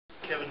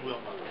Kevin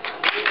Willmott.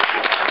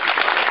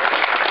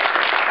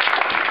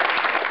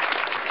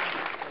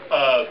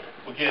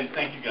 Again,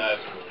 thank you guys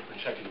for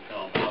checking the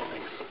film. I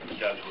think you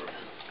guys were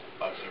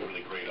obviously a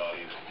really great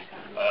audience.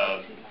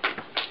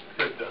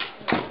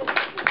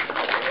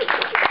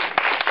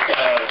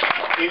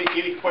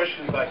 Any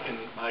questions I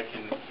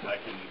can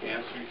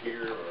answer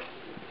here, or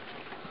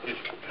you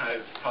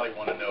guys probably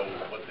want to know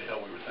what the hell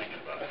we were thinking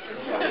about?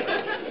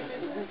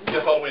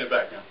 Yes, all the way in the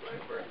back now. My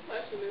first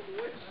question is,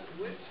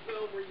 which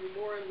film were you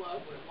more in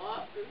love with,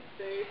 Lost in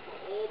Space,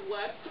 Old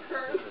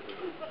Western,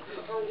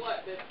 or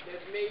what that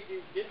made you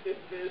get this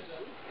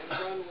vision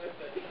and run with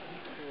it?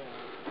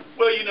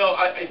 Well,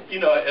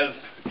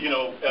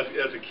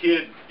 as a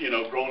kid,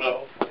 growing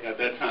up at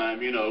that time,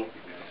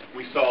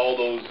 we saw all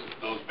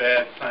those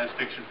bad science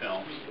fiction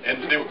films,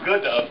 and they were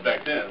good to us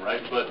back then,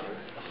 right? But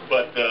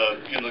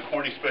the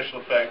corny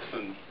special effects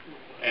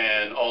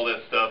and all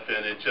that stuff,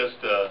 and it just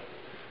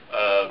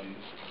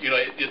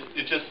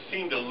it just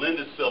seemed to lend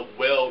itself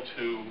well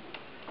to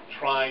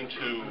trying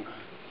to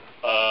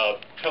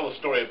tell a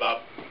story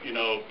about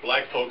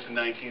black folks in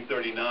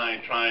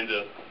 1939 trying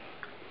to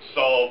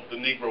solve the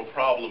Negro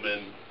problem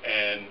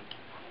and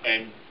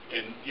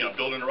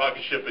building a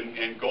rocket ship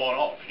and going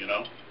off,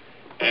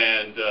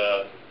 and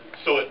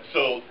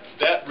so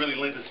that really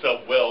lent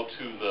itself well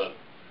to the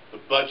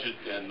budget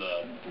and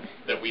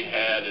that we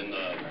had, and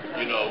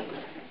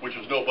which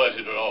was no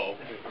budget at all,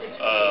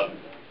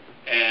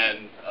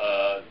 and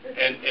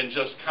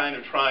just kind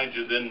of trying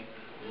to then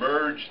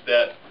merge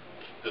the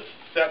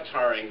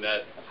satiring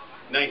that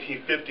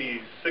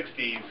 1950s,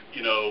 60s,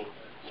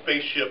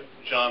 spaceship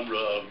genre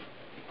of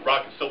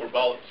silver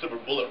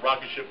bullet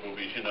rocket ship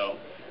movies,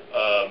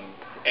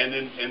 and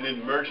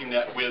then merging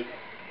that with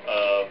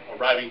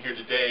arriving here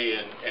today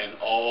and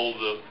all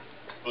the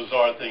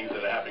bizarre things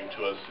that are happening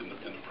to us in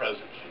the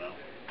present,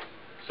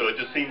 So it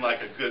just seemed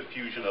like a good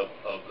fusion of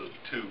the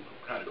two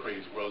kind of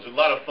crazy worlds. It was a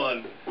lot of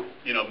fun,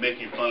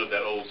 making fun of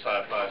that old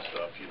sci-fi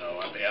stuff, I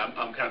mean,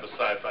 I'm kind of a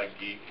sci-fi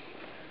geek,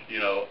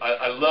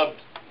 I loved,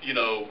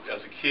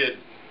 as a kid,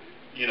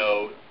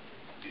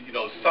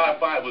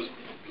 sci-fi was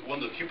one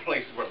of the few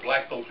places where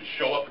black folks would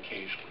show up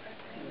occasionally,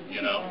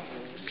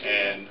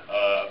 and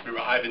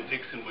remember Ivan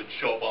Dixon would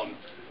show up on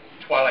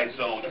Twilight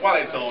Zone, and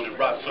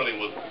Rod Serling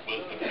was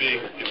a big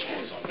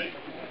influence on me.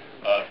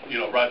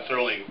 Rod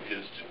Serling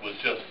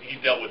he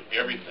dealt with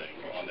everything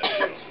on that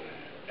show,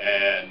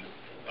 and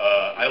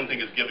I don't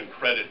think it's given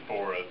credit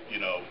for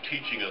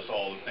teaching us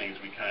all the things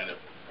we kind of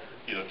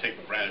take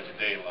for granted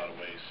today in a lot of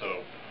ways.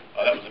 So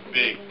that was a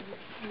big.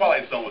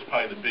 Twilight Zone was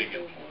probably the big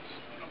influence,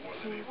 more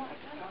than anything.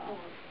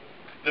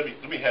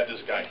 Let me have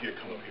this guy here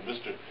come up here,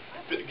 Mr.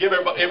 Give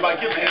everybody give him a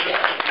hand.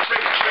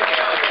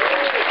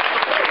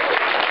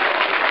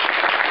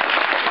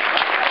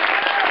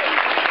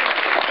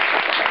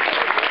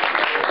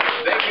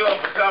 Thank you all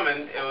for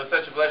coming. It was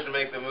such a pleasure to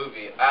make the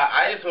movie.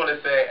 I just want to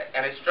say,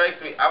 and it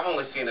strikes me, I've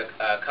only seen it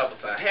a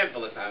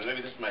handful of times.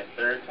 Maybe this is my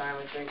third time,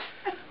 I think.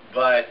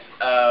 But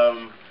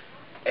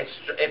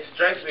it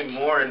strikes me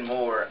more and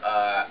more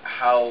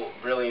how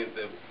brilliant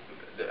the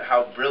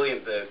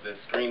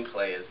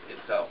screenplay is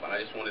itself. And I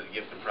just wanted to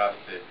give some props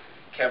to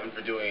Kevin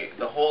for doing it.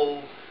 The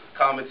whole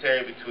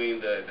commentary between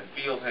the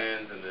field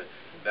hands and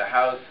the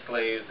house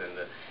slaves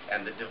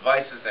and the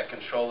devices that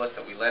control us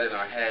that we let in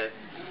our head,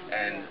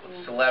 and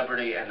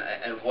celebrity and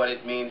what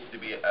it means to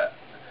be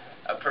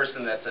a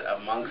person that's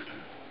amongst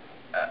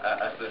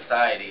a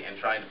society and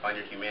trying to find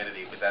your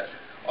humanity. But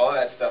all of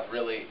that stuff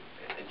really,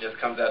 it just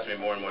comes out to me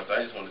more and more. So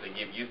I just wanted to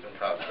give you some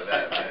props for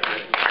that.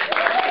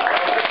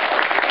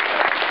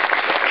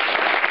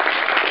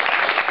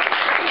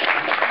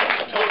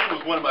 Tosin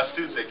was one of my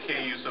students at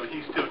KU, so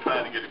he's still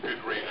trying to get a good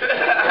grade.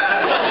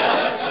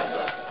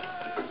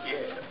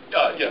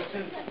 Yes.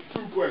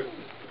 Two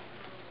questions.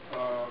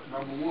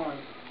 Number one,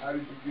 how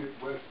did you get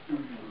West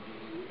Studios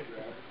in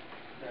that?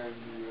 And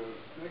the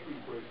second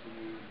question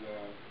is,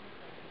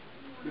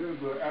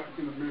 there's an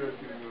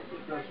African-American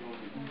professor on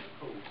the East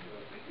Coast,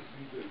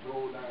 he's at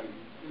Rhode Island,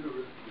 he's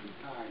interested in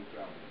time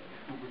travel,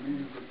 who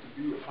believes it to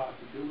be a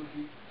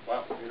possibility.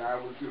 Wow. And I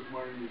was just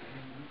wondering if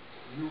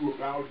you knew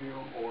about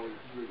him or if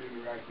you had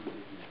interacted with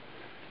him.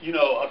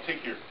 I'll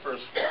take your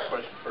first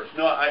question first.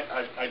 No,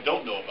 I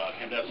don't know about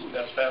him.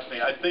 That's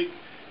fascinating. I think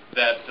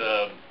that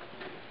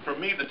for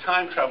me, the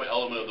time travel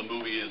element of the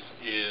movie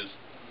is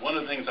one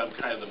of the things I'm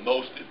kind of the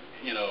most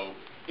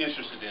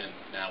interested in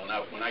now when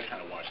I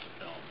kind of watch the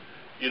film.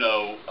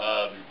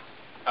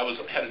 I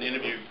had an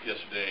interview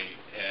yesterday,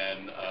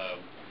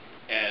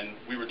 and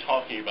we were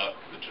talking about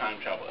the time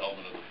travel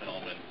element of the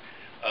film,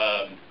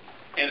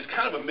 and it's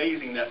kind of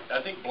amazing that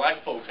I think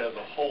black folks as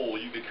a whole,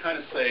 you could kind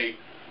of say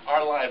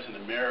our lives in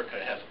America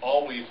has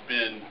always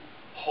been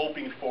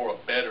hoping for a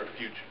better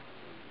future.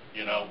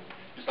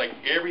 It's like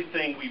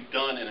everything we've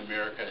done in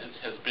America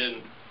has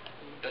been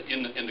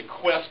in the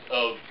quest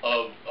of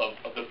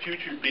the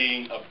future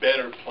being a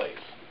better place.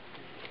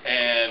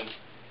 And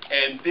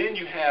then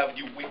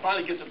we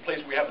finally get to the place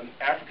where we have an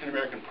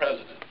African-American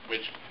president,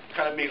 which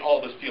kind of made all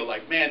of us feel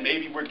like, man,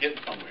 maybe we're getting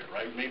somewhere,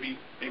 right? Maybe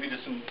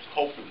there's some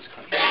hope for this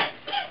country.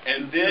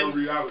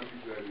 reality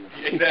set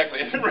in. Exactly,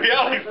 and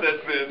reality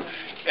sets in,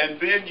 and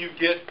then you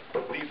get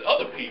these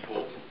other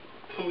people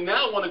who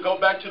now want to go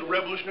back to the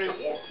Revolutionary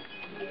War.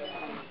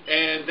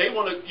 And they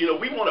want to,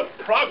 we want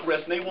to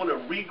progress, and they want to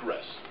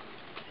regress.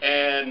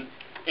 And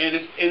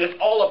it's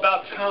all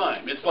about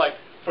time. It's like,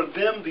 for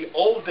them, the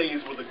old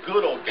days were the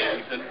good old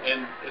days,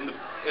 and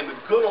the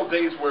good old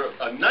days were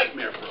a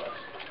nightmare for us.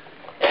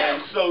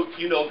 And so,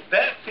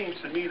 that seems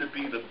to me to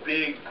be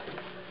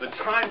the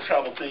time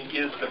travel thing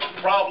is the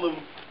problem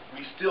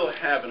we still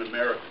have in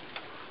America.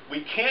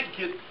 We can't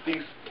get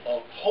a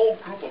whole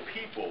group of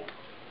people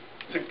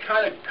to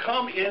kind of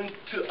come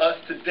into us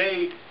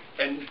today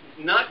and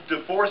not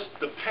divorce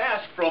the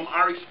past from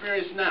our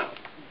experience now.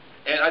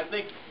 And I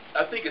think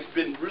it's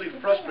been really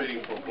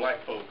frustrating for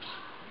black folks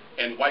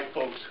and white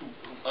folks who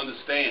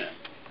understand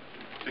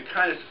to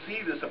kind of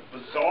see this a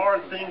bizarre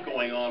thing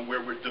going on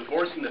where we're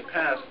divorcing the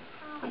past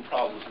from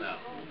problems now.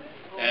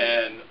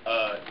 And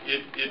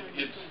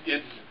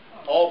it's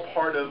all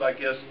part of, I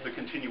guess, the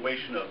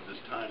continuation of this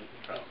time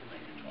travel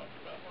thing you're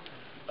talking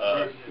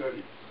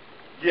about.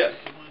 Yes.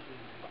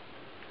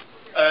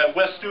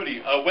 Wes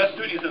Studi. Wes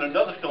Studi is in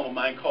another film of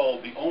mine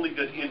called The Only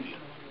Good Indian,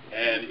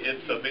 and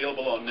it's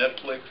available on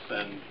Netflix.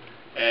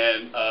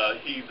 And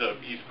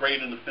he's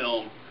great in the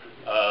film.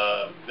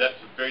 That's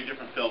a very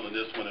different film than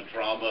this one, a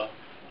drama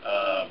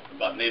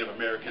about Native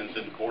Americans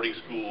and boarding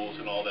schools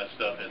and all that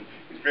stuff. And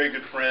he's a very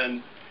good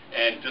friend,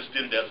 and just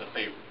did it as a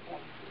favor.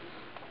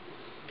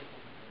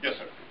 Yes,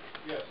 sir.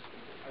 Yes.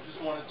 I just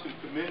wanted to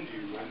commend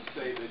you and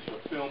say that your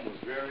film was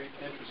very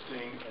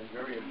interesting and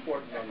very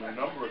important on a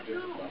number of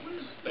different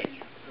levels. Thank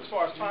you. As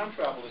far as time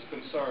travel is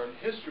concerned,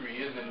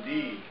 history is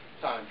indeed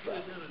time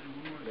travel.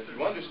 And if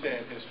you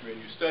understand history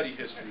and you study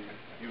history,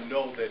 you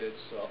know that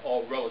it's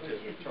all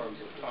relative in terms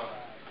of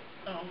time.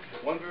 Oh,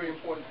 okay. One very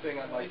important thing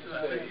I'd like to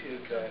say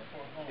is that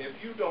if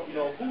you don't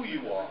know who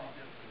you are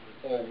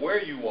or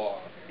where you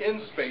are in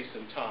space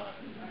and time,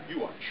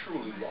 you are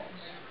truly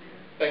lost.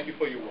 Thank you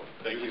for your work.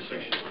 Thank you, sir.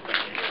 You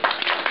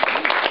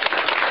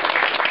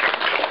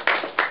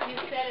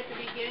said at the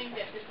beginning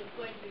that this was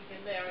going to be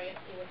hilarious.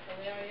 It was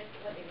hilarious,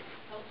 but it was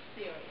so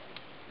serious.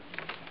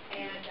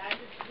 And I'm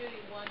just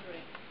really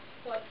wondering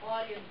what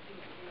audience you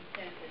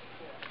intend this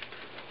for.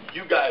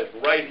 You guys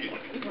right here.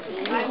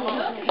 I'm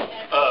looking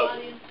at the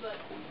audience, but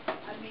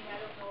I mean,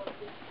 I don't know if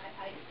this,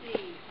 I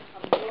see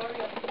a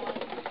glorious one.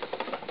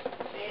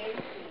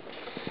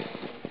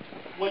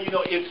 Well,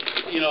 it's,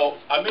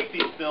 I make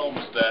these films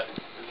that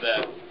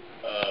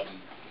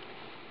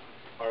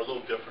are a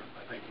little different.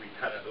 I think we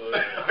kind of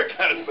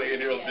say it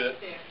here a bit.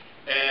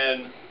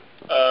 And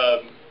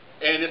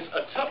it's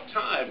a tough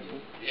time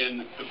in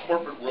the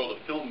corporate world of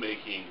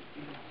filmmaking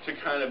to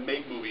kind of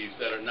make movies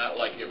that are not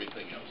like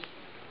everything else.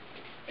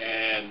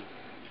 And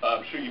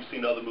I'm sure you've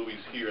seen other movies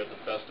here at the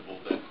festival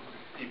that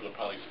people have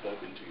probably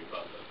spoken to you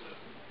about that.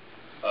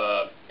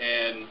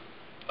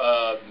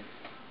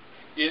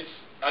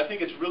 I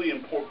think it's really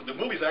important. The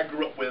movies I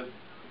grew up with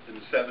in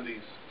the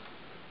 70s,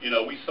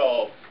 we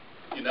saw,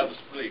 that was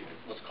really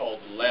what's called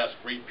the last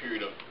great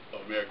period of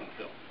American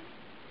film.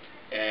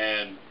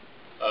 And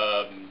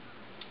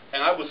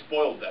I was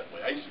spoiled that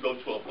way. I used to go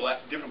to a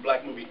different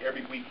black movie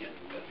every weekend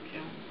as a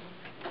kid.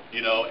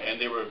 And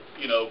they were,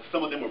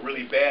 some of them were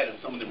really bad and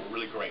some of them were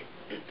really great.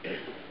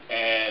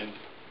 And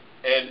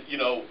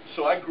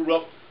so I grew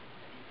up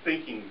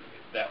thinking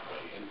that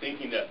way and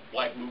thinking that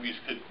black movies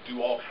could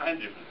do all kinds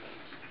of different things.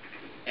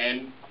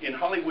 And in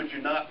Hollywood,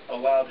 you're not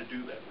allowed to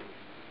do that.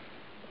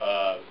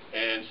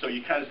 And so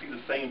you kind of see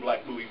the same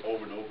black movie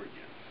over and over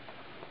again.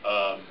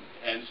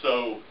 And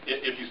so,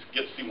 if you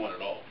get to see one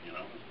at all,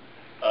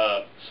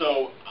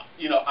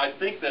 I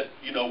think that,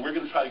 we're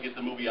going to try to get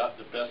the movie out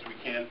the best we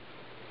can.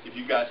 If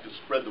you guys could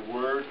spread the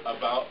word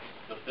about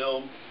the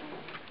film,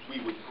 we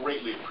would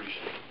greatly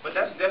appreciate it. But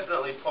that's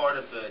definitely part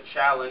of the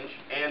challenge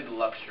and the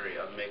luxury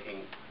of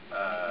making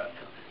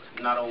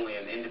not only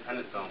an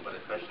independent film, but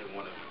especially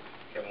one of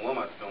Kevin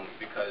Willmott's films,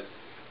 because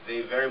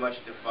they very much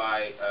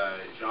defy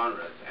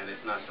genres, and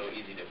it's not so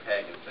easy to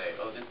peg and say,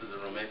 oh, this is a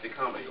romantic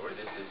comedy, or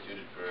this is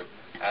suited for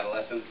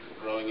adolescents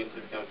growing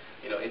into film.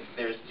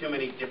 There's too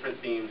many different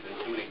themes and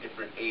too many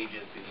different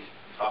ages that he's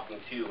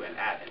talking to and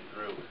at and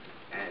through,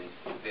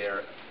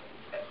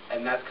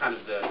 and that's kind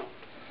of the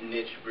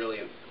niche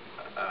brilliance,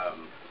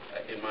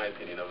 in my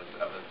opinion, of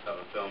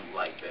a film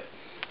like this.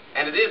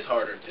 And it is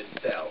harder to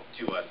sell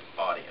to an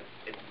audience.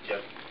 It's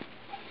just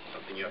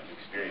something you have to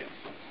experience.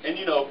 And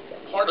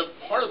part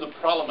of the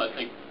problem I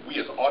think we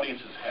as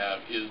audiences have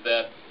is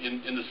that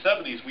in the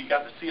 70s we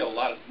got to see a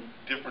lot of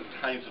different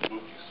kinds of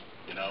movies.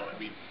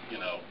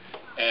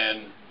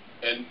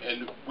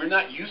 And we're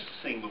not used to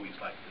seeing movies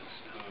like this.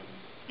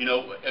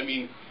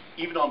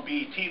 Even on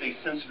BET they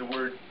censor the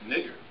word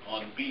nigger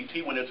on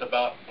BET when it's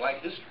about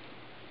black history.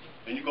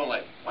 And you're going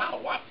like, wow,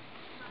 what?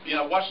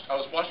 I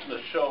was watching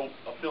a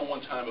film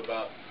one time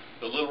about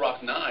the Little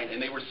Rock Nine, and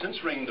they were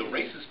censoring the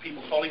racist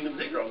people calling them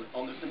nigger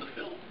in the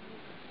film.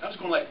 I was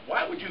going like,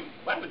 why would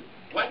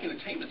black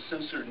entertainment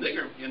censor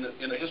nigger in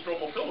a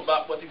historical film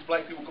about what these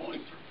black people are going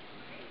through?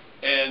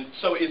 And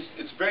so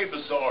it's very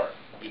bizarre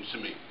to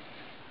me.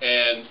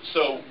 And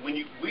so when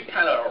we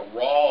kind of are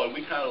raw and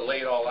we kind of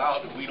lay it all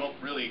out, and we don't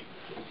really,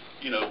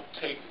 we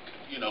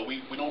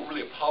don't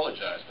really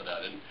apologize for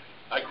that. And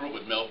I grew up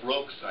with Mel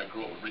Brooks, and I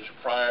grew up with Richard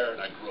Pryor,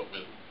 and I grew up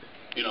with,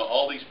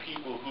 all these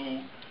people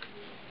who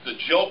the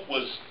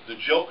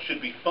joke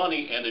should be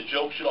funny, and the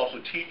joke should also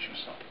teach you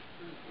something.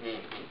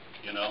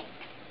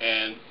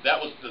 And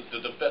that was the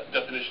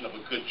definition of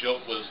a good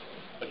joke, was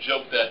a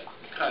joke that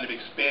kind of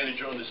expanded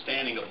your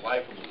understanding of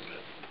life a little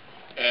bit.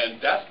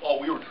 And that's all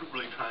we were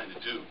really trying to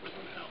do with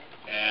the film.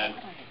 And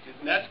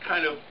that's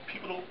kind of,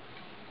 people don't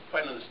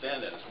quite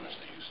understand that as much as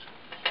they used to.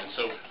 And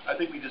so I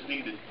think we just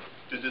need to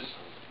just,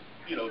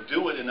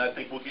 do it, and I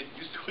think we'll get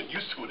used to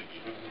it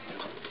again.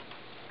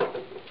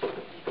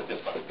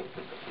 It's fine.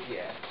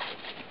 Yeah.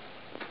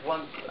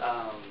 Once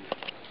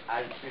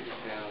I've seen the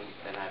film,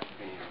 and I've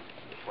seen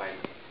quite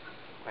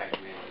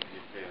many of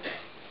your films.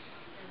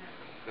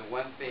 The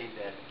one thing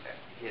that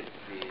hits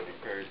me and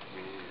occurs to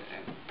me,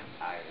 and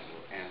I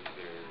will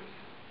answer,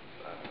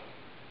 I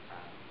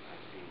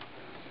think,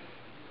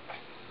 the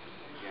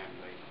young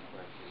lady's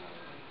question of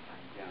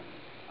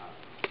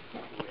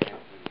who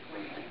answered the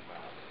question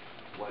about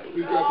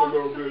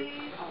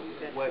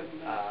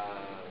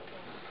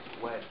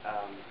what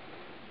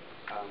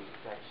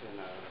section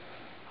of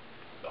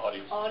the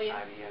audience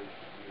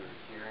you're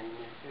hearing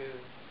into.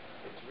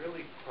 It's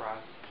really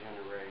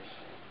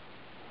cross-generation.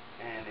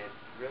 And it's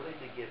really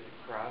to get the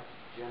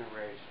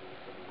cross-generation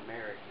of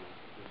Americans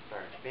to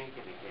start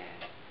thinking again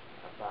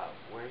about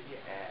where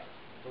you're at,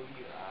 who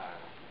you are,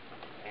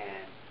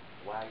 and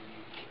why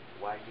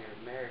you're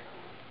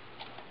American,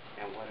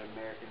 and what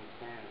Americans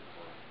stand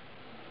for.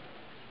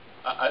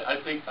 I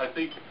think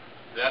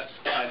that's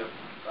kind of,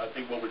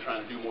 what we're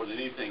trying to do more than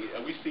anything,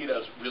 and we see it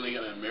as really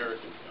an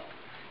American film.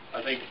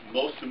 I think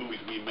most of the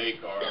movies we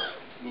make are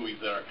movies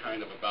that are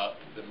kind of about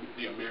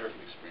the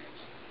American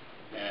experience.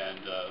 And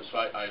so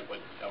I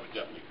would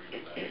definitely agree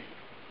with that.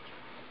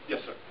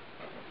 Yes, sir.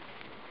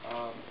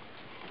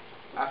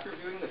 After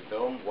viewing the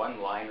film,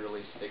 one line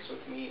really sticks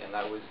with me, and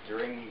that was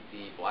during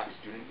the Black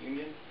Student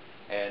Union,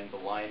 and the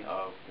line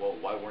of, well,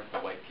 why weren't the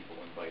white people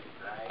invited?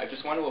 I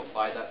just want to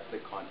apply that to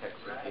the context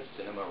of the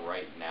cinema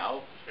right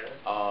now.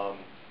 Sure.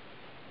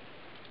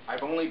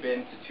 I've only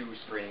been to 2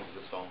 screenings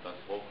of this film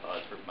festival.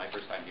 It's my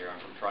first time here. I'm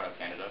from Toronto,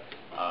 Canada.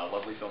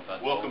 Lovely film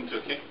festival. Welcome to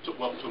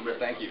America.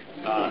 Thank you.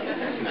 And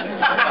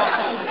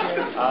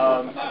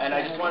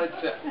I just wanted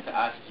to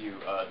ask you,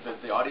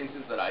 the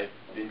audiences that I've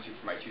been to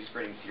for my 2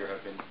 screenings here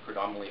have been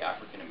predominantly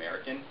African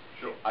American.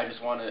 Sure. I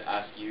just want to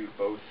ask you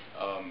both,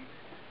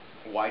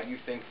 why do you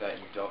think that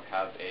you don't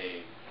have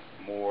a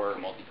more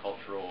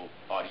multicultural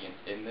audience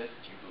in this?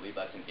 Do you believe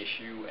that's an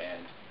issue,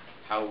 and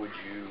how would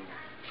you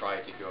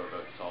try to go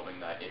about solving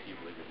that if you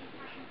believe it is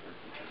an issue for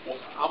future? Well,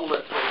 I'm going to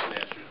let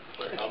Tosin answer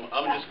it.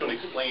 I'm just going to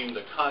explain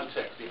the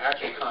context, the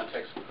actual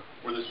context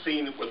where the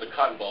scene where the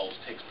cotton balls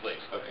takes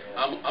place. Okay.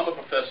 I'm a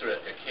professor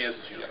at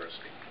Kansas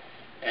University.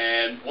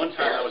 And one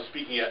time I was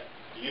speaking at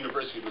the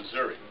University of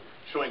Missouri,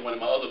 showing one of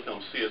my other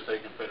films,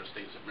 CSA, Confederate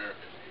States of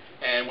America.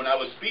 And when I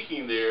was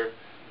speaking there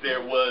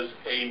was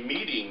a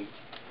meeting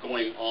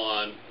going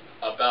on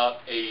about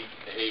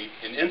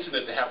an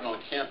incident that happened on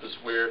campus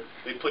where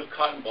they put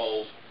cotton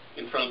balls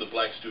in front of the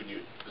Black Student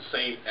Union, the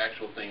same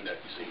actual thing that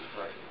you see.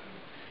 Right.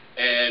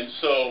 And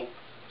so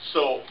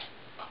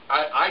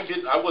I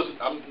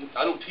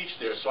don't teach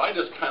there, so I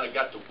just kind of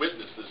got to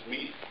witness this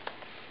meeting.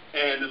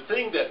 And the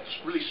thing that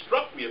really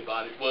struck me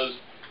about it was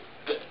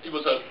that it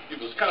was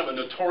kind of a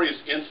notorious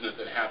incident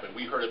that happened.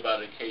 We heard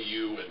about it at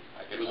KU, and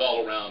it was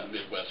all around the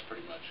Midwest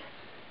pretty much.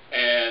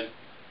 And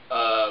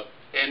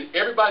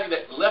everybody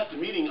that left the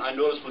meeting, I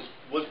noticed,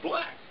 was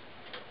black.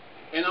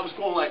 And I was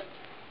going like,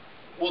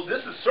 well,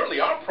 this is certainly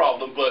our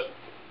problem, but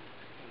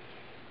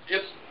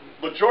it's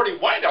majority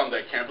white on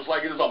that campus,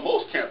 like it is on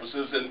most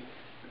campuses, and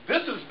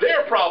this is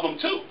their problem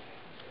too.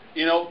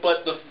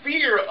 But the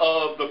fear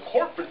of the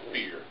corporate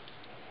fear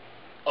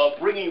of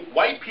bringing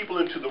white people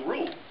into the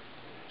room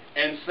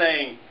and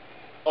saying,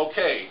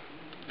 okay,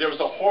 there was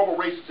a horrible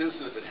racist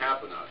incident that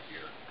happened out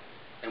here,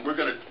 and we're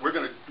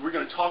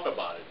gonna talk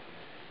about it.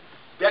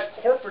 That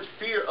corporate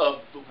fear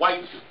of the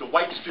white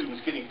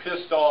students getting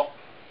pissed off,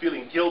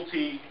 feeling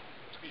guilty,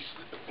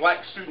 the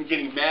black student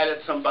getting mad at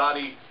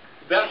somebody,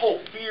 that whole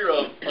fear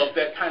of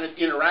that kind of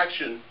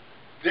interaction,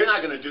 they're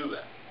not going to do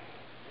that.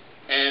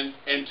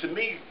 And to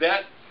me,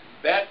 that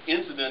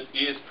incident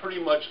is pretty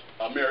much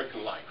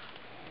American life.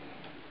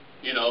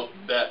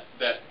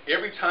 That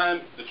every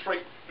time the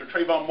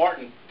Trayvon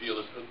Martin deal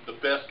is the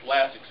best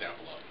last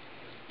example of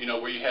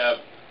it. Where you have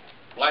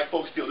black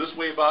folks feel this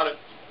way about it,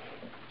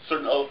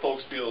 certain other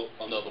folks feel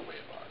another way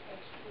about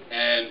it.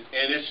 And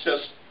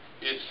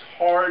it's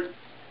hard.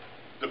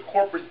 The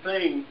corporate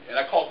thing, and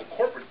I call it the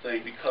corporate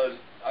thing because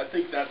I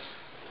think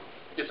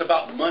it's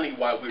about money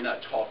why we're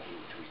not talking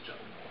to each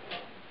other.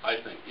 I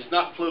think it's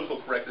not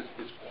political correctness,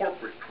 it's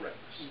corporate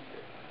correctness.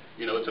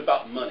 It's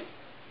about money,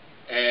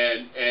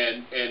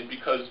 and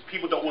because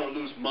people don't want to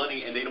lose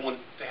money, and they don't want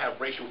to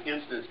have racial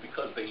incidents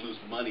because they lose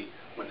money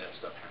when that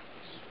stuff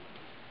happens.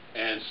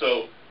 And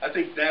so I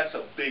think that's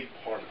a big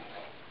part of the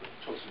problem.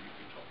 Tosin, you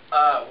can talk.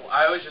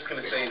 I was just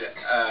going to say that,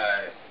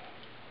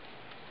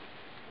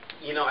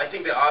 you know, I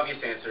think the obvious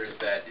answer is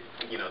that,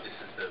 you know, this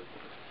is the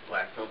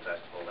Black Film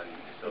Festival, and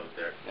so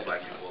there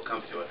Black people will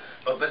come to it.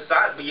 But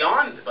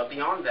beyond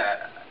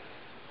that,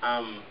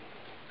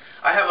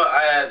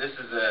 this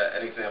is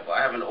an example.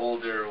 I have an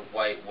older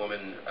white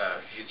woman.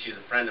 She's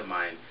a friend of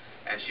mine,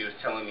 and she was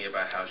telling me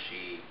about how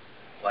she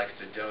likes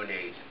to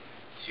donate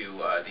to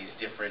these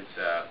different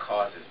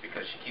causes,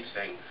 because she keeps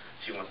saying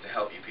she wants to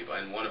help you people,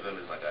 and one of them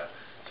is like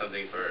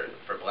something for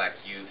black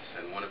youths,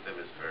 and one of them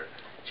is for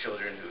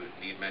children who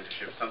need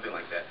mentorship, something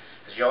like that.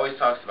 And she always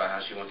talks about how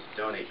she wants to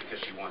donate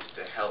because she wants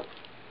to help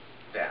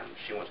them.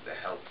 She wants to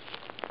help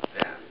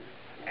them,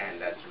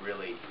 and that's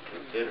really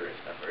considerate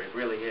of her. It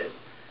really is.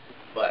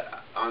 But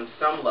on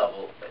some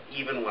level,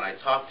 even when I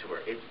talk to her,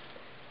 it's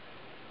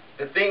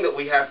the thing that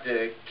we have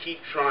to keep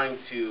trying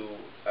to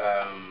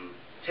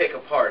take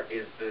apart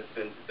is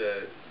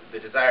the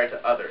desire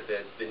to other,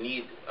 the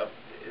need of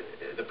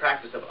the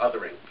practice of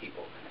othering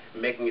people,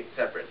 making it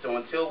separate. So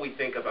until we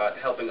think about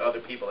helping other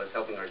people as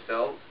helping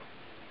ourselves,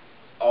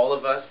 all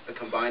of us, the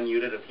combined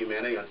unit of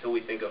humanity, until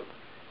we think of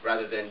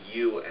rather than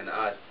you and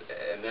us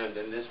and them,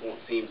 then this won't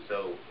seem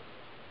so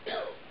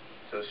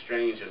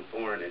strange and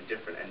foreign and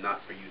different and not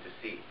for you to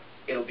see.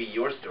 It'll be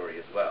your story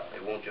as well.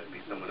 It won't just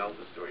be someone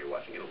else's story you're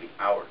watching. It'll be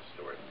our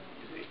story,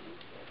 you see.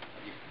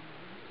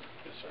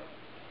 Yes, sir.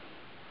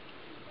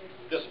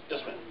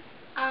 Yes, ma'am.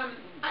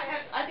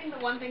 I think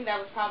the one thing that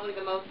was probably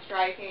the most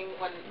striking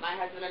when my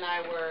husband and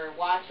I were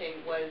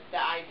watching was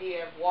the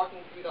idea of walking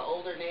through the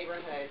older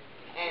neighborhood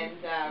and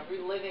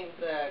reliving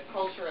the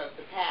culture of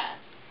the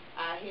past.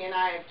 He and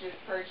I have just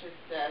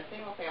purchased a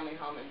single-family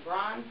home in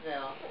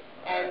Bronzeville,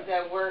 and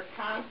we're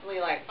constantly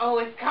like, oh,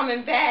 it's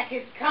coming back,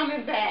 it's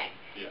coming back.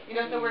 Yeah. You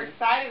know, so we're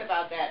excited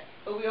about that,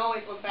 but we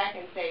always look back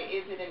and say,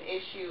 is it an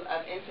issue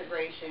of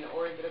integration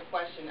or is it a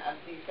question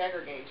of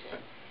desegregation?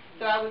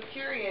 So I was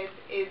curious,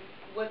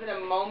 was it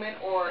a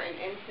moment or an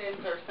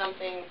instance or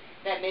something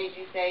that made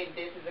you say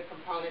this is a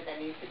component that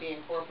needs to be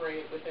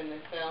incorporated within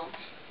this film?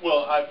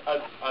 Well,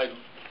 I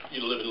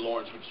live in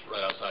Lawrence, which is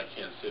right outside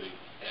Kansas City,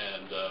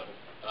 and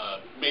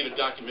made a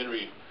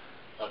documentary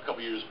a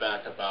couple years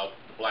back about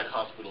the black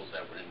hospitals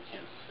that were in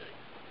Kansas City.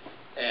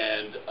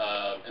 And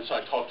so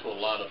I talked to a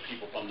lot of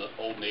people from the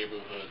old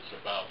neighborhoods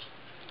about,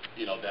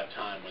 you know, that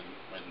time when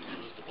it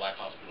was the black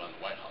hospital and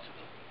the white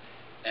hospital.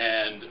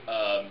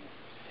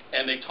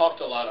 And they talked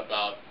a lot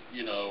about,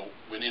 you know,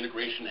 when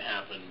integration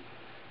happened,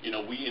 you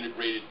know, we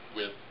integrated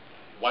with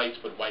whites,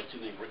 but whites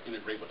didn't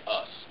integrate with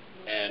us.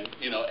 And,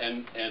 you know,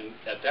 and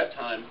at that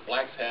time,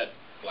 blacks had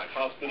black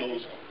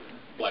hospitals,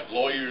 black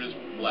lawyers,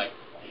 black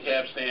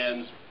cab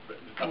stands,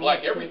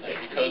 black everything,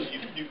 because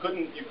you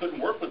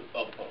couldn't work with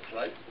other folks,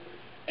 right?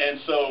 And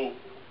so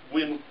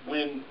when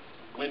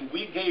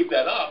we gave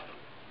that up,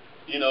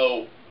 you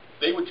know,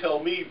 they would tell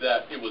me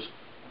that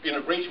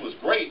integration was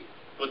great,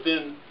 but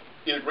then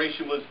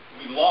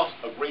we lost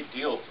a great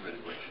deal through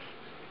integration.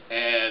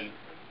 And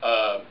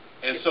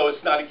so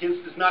it's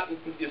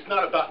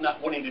not about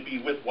not wanting to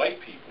be with white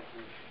people.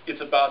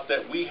 It's about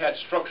that we had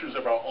structures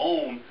of our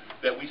own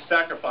that we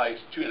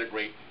sacrificed to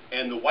integrate,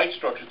 and the white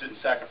structures didn't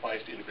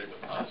sacrifice to integrate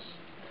with us.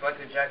 It's like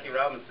the Jackie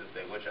Robinson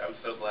thing, which I'm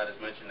so glad is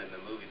mentioned in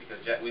the movie,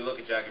 because we look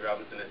at Jackie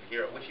Robinson as a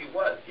hero, which he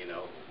was, you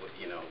know,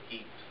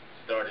 he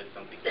started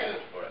something huge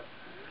for us.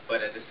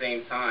 But at the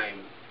same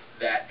time,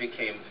 that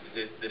became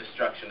the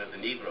destruction of the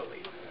Negro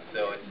League.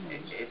 So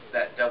it's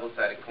that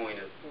double-sided coin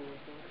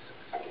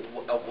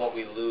of what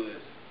we lose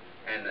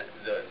and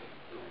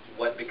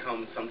what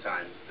becomes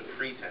sometimes the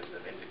pretense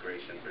of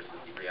integration versus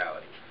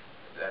reality.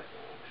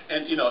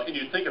 And you know, and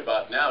you think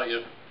about now,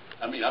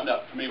 I'm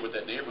not familiar with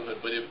that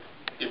neighborhood, but if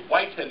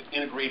whites had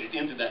integrated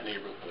into that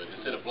neighborhood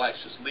instead of blacks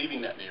just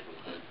leaving that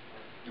neighborhood,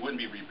 you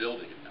wouldn't be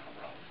rebuilding it now,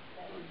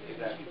 probably.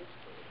 Exactly.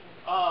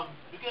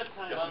 We got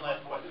time for one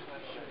last question.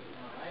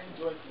 I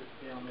enjoyed this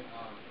film.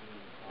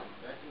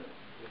 Back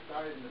it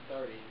started in the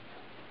 30s.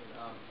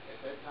 And, at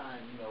that time,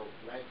 you know,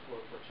 blacks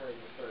were portrayed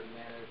in a certain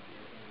manner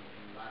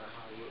in a lot of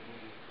Hollywood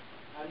movies.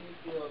 How do you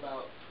feel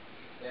about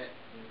that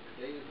in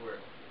today's world?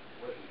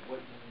 What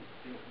do you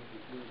think we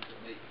could do to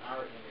make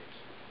our image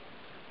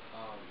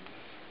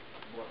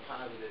more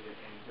positive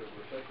and to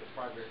reflect the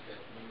progress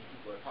that many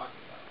people are talking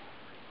about?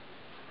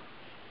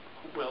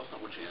 Well, it's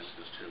not what you answered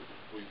this to.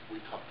 We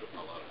talked a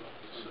lot about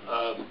this.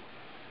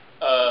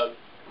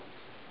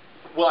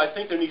 Well, I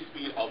think there needs to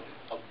be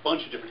a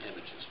bunch of different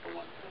images, for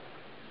one thing.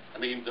 I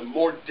mean, the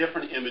more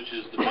different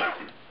images, the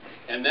better.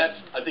 And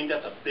I think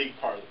that's a big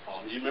part of the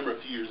problem. You remember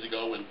a few years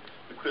ago when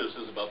the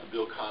criticism about the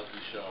Bill Cosby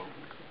show,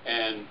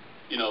 and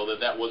you know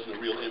that wasn't a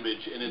real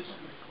image. And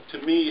to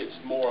me, it's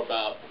more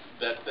about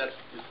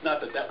it's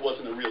not that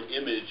wasn't a real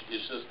image.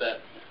 It's just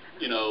that,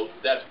 you know,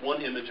 that's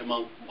one image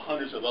among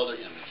hundreds of other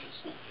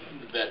images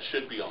that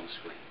should be on the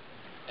screen.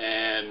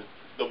 And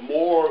the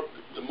more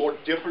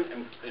different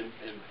and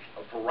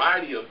a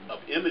variety of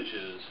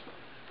images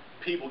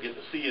people get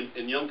to see,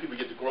 and young people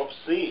get to grow up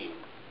seeing,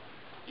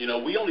 You know,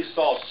 we only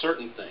saw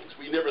certain things.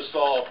 We never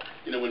saw,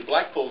 you know, when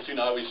black folks, you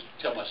know, I always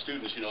tell my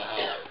students, you know,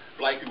 how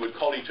black people would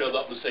call each other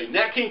up and say,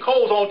 Nat King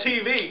Cole's on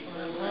TV,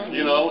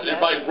 you know, and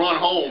everybody run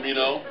home, you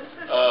know.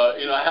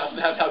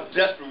 That's how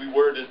desperate we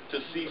were to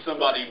see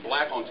somebody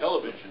black on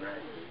television,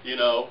 you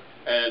know.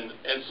 And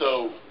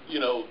so, you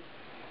know,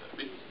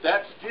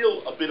 that's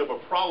still a bit of a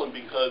problem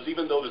because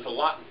even though there's a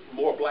lot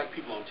more black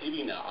people on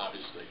TV now,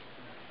 obviously,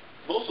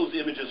 most of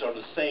those images are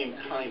the same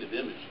kind of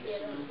images.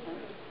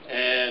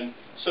 And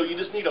so you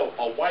just need a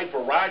wide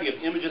variety of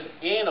images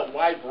and a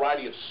wide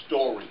variety of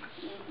stories.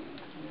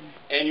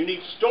 And you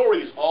need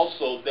stories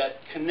also that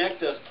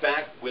connect us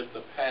back with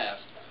the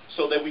past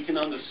so that we can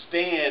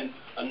understand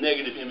a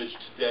negative image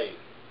today.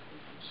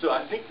 So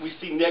I think we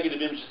see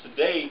negative images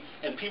today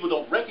and people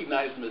don't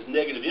recognize them as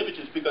negative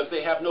images because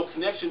they have no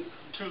connection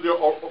to their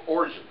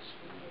origins.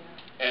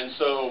 And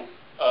so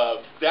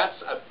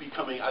that's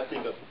becoming, I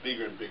think, a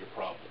bigger and bigger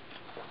problem.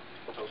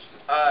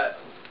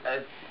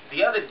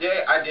 The other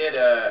day I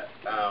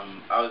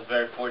was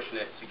very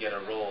fortunate to get a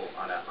role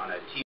on a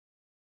TV.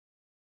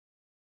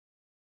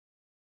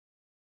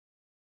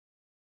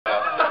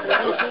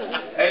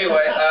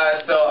 Anyway,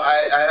 so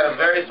I had a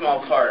very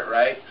small part,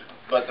 right?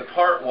 But the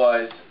part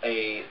was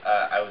I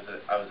was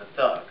a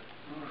thug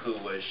who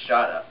was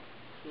shot up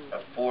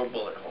of 4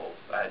 bullet holes.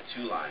 I had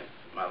 2 lines.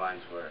 My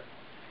lines were,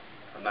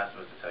 I'm not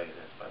supposed to tell you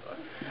this, by the way,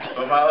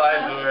 but my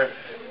lines were,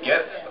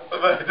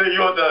 you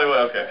won't tell anyone,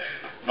 okay.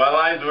 My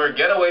lines were,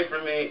 get away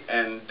from me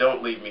and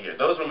don't leave me here.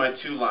 Those were my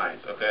 2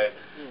 lines, okay?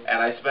 And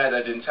I spent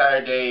an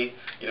entire day,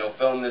 you know,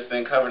 filming this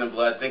thing covered in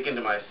blood, thinking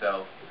to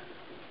myself,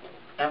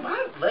 am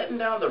I letting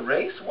down the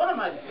race? What am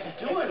I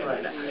doing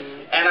right now?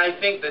 And I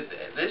think that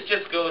this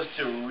just goes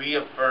to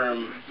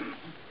reaffirm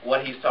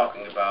what he's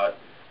talking about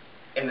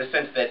in the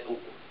sense that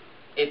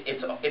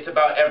it's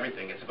about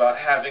everything. It's about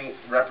having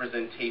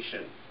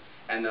representation.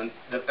 And then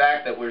the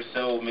fact that we're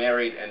so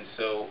married and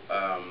so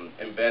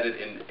embedded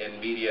in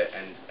media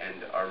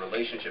and our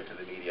relationship to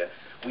the media,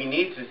 we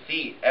need to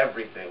see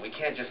everything. We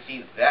can't just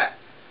see that.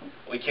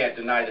 We can't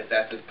deny that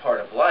that's a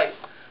part of life,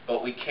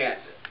 but we can't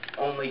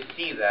only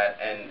see that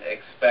and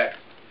expect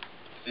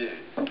to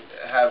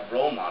have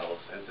role models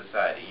in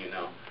society, you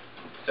know.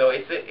 So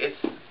I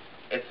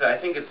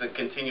think it's a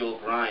continual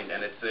grind,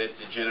 and it's a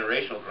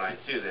generational grind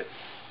too, that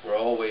we're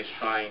always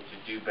trying to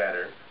do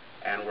better,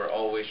 and we're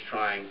always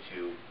trying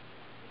to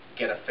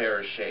get a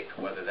fairer shake,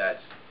 whether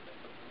that's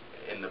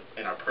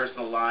in our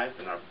personal lives,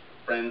 in our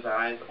friends'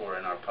 eyes, or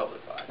in our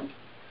public lives.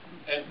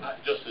 And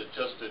just to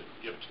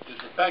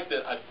the fact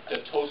that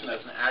Tosin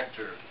as an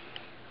actor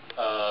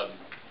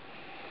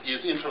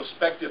is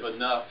introspective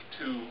enough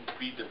to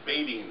be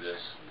debating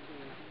this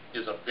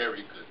is a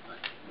very good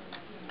thing,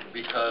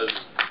 because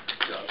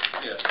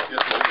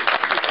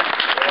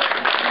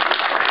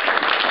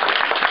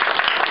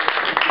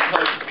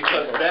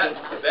because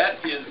that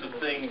is the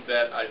thing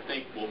that I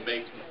think will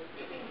make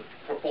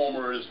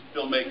performers,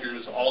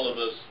 filmmakers, all of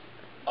us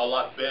a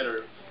lot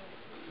better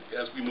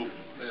as we move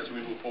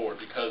forward,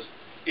 because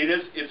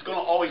it's going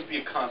to always be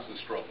a constant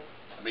struggle.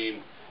 I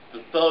mean,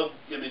 the thug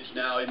image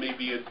now, it may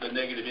be the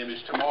negative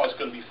image. Tomorrow it's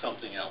going to be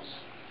something else,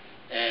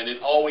 and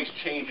it always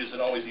changes. It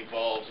always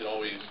evolves. It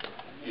always,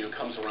 you know,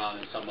 comes around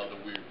in some other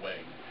weird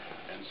way.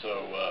 And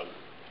so,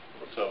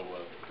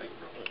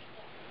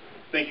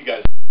 thank you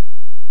guys.